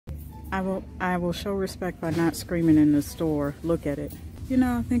I will show respect by not screaming in the store. Look at it. You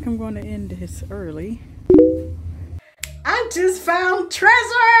know, I think I'm going to end this early. I just found treasure!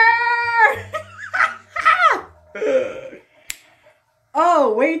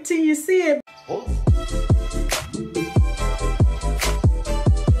 Oh, wait till you see it. Oh.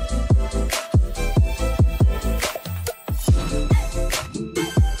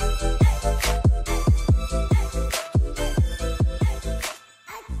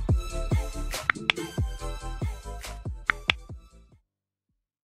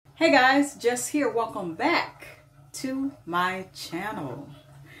 Hey guys, Jess here. Welcome back to my channel.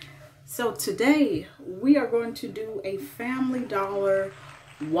 So today we are going to do a Family Dollar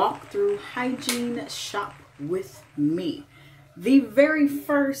walkthrough hygiene shop with me. The very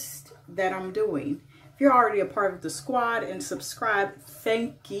first that I'm doing. If you're already a part of the squad and subscribe,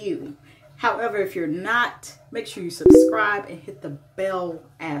 thank you. However, if you're not, make sure you subscribe and hit the bell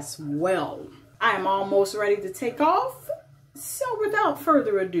as well. I am almost ready to take off. So without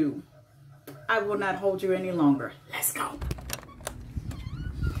further ado, I will not hold you any longer. Let's go.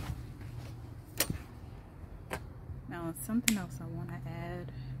 Now, something else I want to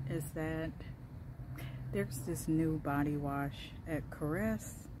add is that there's this new body wash at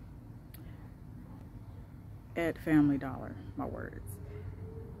Caress at Family Dollar, my words.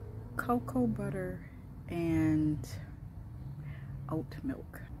 Cocoa butter and oat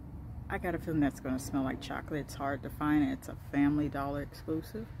milk. I got a feeling that's going to smell like chocolate. It's hard to find. It's a Family Dollar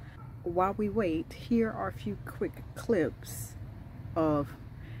exclusive. While we wait, here are a few quick clips of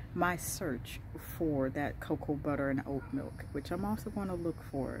my search for that cocoa butter and oat milk, which I'm also going to look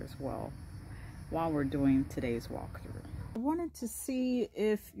for as well while we're doing today's walkthrough. I wanted to see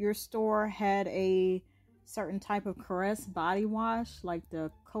if your store had a certain type of Caress body wash, like the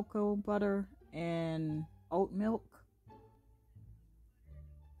cocoa butter and oat milk.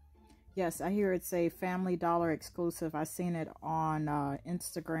 Yes, I hear it's a Family Dollar exclusive. I've seen it on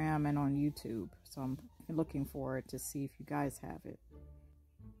Instagram and on YouTube. So I'm looking forward to see if you guys have it.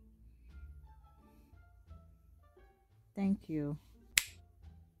 Thank you.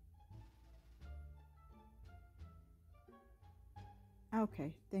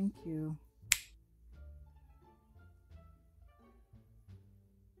 Okay, thank you.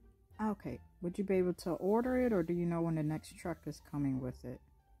 Okay, would you be able to order it, or do you know when the next truck is coming with it?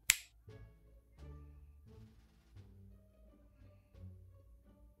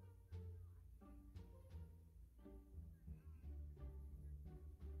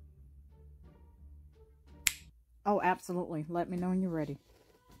 Oh, absolutely. Let me know when you're ready.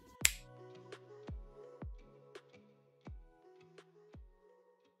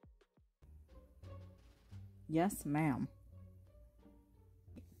 Yes, ma'am.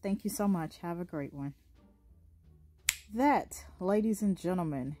 Thank you so much. Have a great one. That, ladies and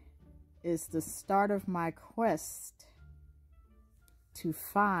gentlemen, is the start of my quest to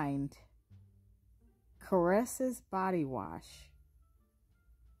find Caress's body wash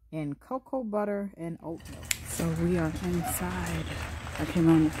in cocoa butter and oat milk. So we are inside. I came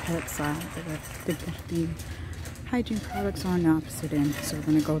on the pet side, but the hygiene products are on the opposite end, so we're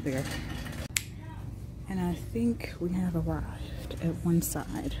gonna go there. And I think we have arrived at one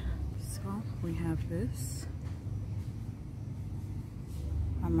side. So we have this.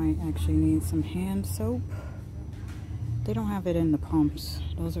 I might actually need some hand soap. They don't have it in the pumps.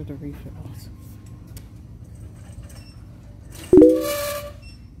 Those are the refills.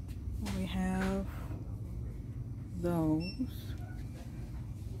 We have those.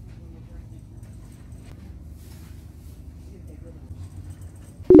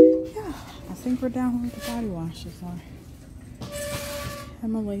 Yeah, I think we're down with the body washes are.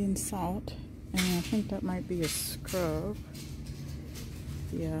 Himalayan salt, and I think that might be a scrub.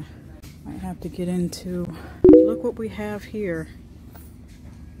 Yeah, might have to get into. Look what we have here.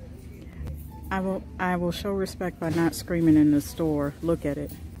 I will show respect by not screaming in the store. Look at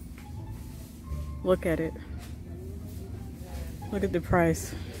it. Look at it. Look at the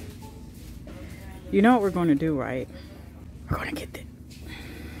price. You know what we're going to do, right? We're going to get it.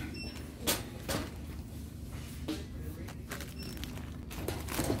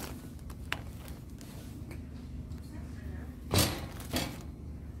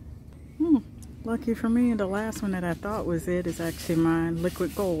 Lucky for me, the last one that I thought was it is actually my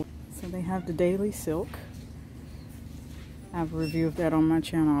liquid gold. So they have the Daily Silk. I've reviewed that on my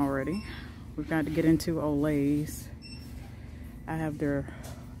channel already. We've got to get into Olay's. I have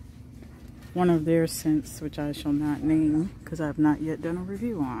one of their scents, which I shall not name because I have not yet done a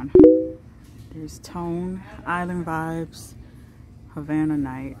review on. There's Tone, Island Vibes, Havana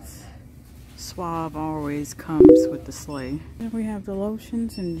Nights, Suave always comes with the sleigh. Then we have the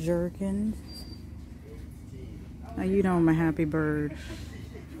lotions and jerkins. Now you know I'm a happy bird.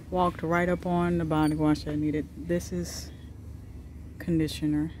 Walked right up on the body wash I needed. This is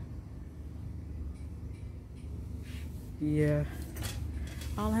conditioner. Yeah.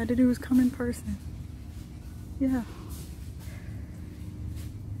 All I had to do was come in person. Yeah.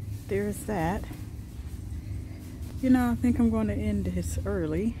 There's that. You know, I think I'm going to end this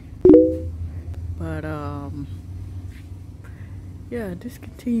early. But, yeah,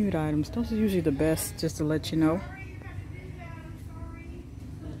 discontinued items. Those are usually the best, just to let you know.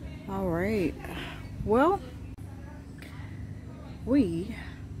 Alright. Well, we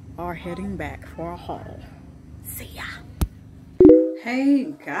are heading back for a haul. See ya.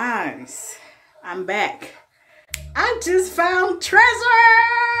 Hey, guys. I'm back. I just found treasure!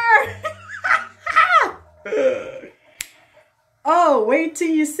 Oh, wait till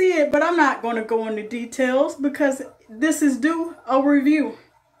you see it, but I'm not going to go into details because this is due a review.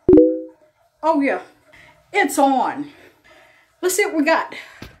 Oh yeah, it's on. Let's see what we got.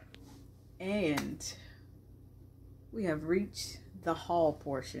 And we have reached the haul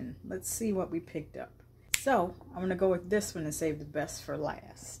portion. Let's see what we picked up. So I'm going to go with this one and save the best for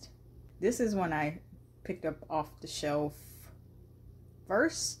last. This is one I picked up off the shelf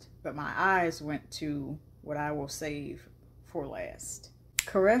first, but my eyes went to what I will save for last.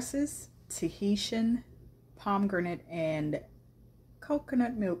 Caresses, Tahitian, Pomegranate, and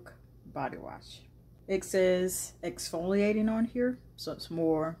coconut milk body wash. It says exfoliating on here, so it's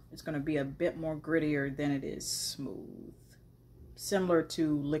going to be a bit more grittier than it is smooth. Similar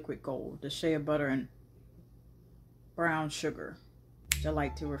to LiQWYD, the shea butter and brown sugar, which I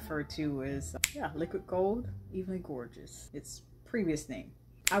like to refer to as, LiQWYD, Evenly Gorgeous. Its previous name.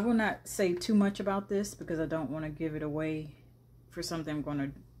 I will not say too much about this because I don't want to give it away for something. I'm going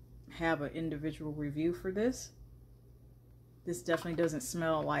to have an individual review for this. This definitely doesn't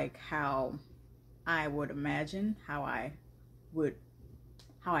smell like how I would imagine, how I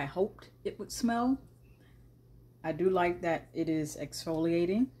hoped it would smell. I do like that it is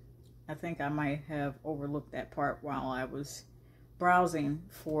exfoliating. I think I might have overlooked that part while I was browsing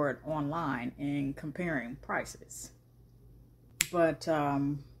for it online and comparing prices. But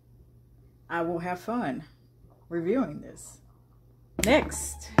I will have fun reviewing this.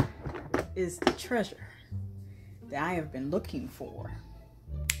 Next is the treasure that I have been looking for.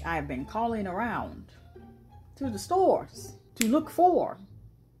 I have been calling around to the stores to look for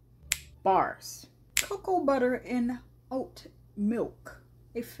bars. Cocoa butter and oat milk.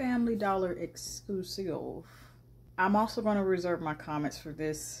 A Family Dollar exclusive. I'm also going to reserve my comments for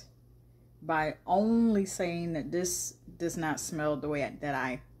this by only saying that this does not smell the way that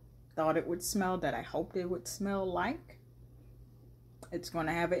I thought it would smell, that I hoped it would smell like. It's going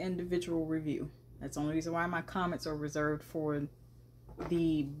to have an individual review. That's the only reason why my comments are reserved for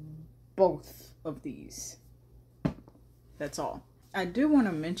both of these. That's all. I do want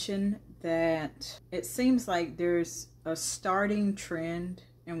to mention that it seems like there's a starting trend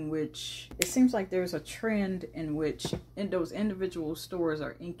in which in those individual stores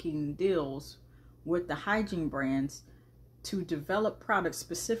are inking deals with the hygiene brands to develop products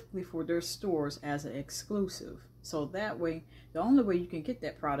specifically for their stores as an exclusive. So that way, the only way you can get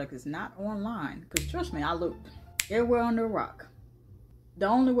that product is not online. Because trust me, I looked everywhere under a rock. The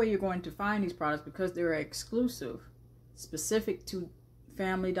only way you're going to find these products, because they're exclusive, specific to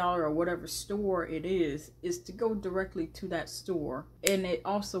Family Dollar or whatever store it is to go directly to that store. And it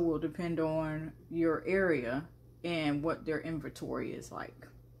also will depend on your area and what their inventory is like.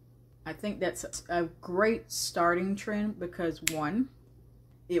 I think that's a great starting trend because one,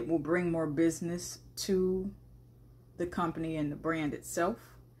 it will bring more business to the company and the brand itself.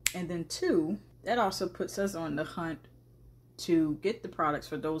 And then two, that also puts us on the hunt to get the products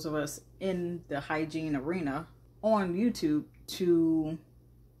for those of us in the hygiene arena on YouTube to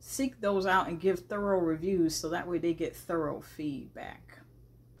seek those out and give thorough reviews so that way they get thorough feedback.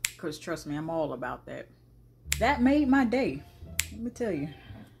 Because trust me, I'm all about that. That made my day. Let me tell you,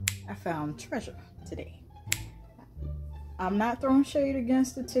 I found treasure today. I'm not throwing shade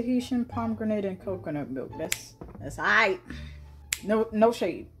against the Tahitian, pomegranate, and coconut milk. That's alright. No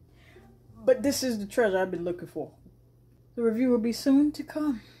shade. But this is the treasure I've been looking for. The review will be soon to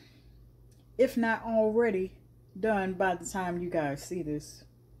come. If not already done by the time you guys see this.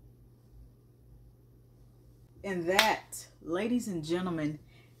 And that, ladies and gentlemen,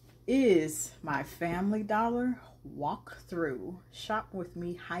 is my Family Dollar walkthrough. Shop with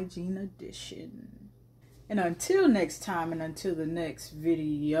me hygiene edition. And until next time and until the next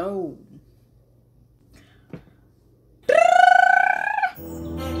video.